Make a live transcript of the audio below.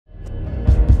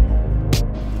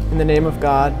In the name of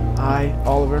God, I,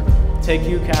 Oliver, take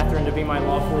you, Katherine, to be my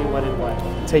lawfully wedded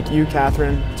wife. take you,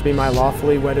 Katherine, to be my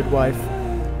lawfully wedded wife,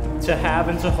 To have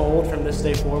and to hold from this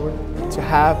day forward, to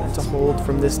have and to hold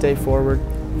from this day forward,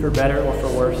 for better or for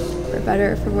worse, for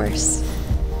better or for worse,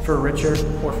 for richer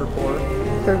or for poorer,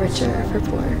 for richer or for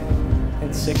poorer,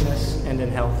 in sickness and in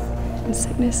health, in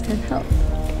sickness and health,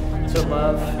 to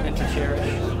love and to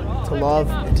cherish, to love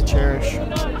and to cherish,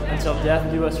 until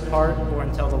death do us part or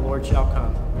until the Lord shall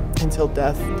come. until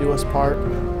death do us part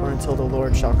or until the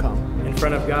Lord shall come. In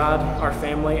front of God, our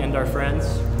family, and our friends,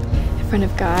 in front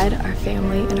of God, our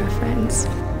family, and our friends,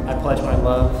 I pledge my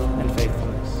love and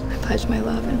faithfulness. I pledge my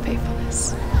love and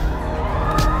faithfulness.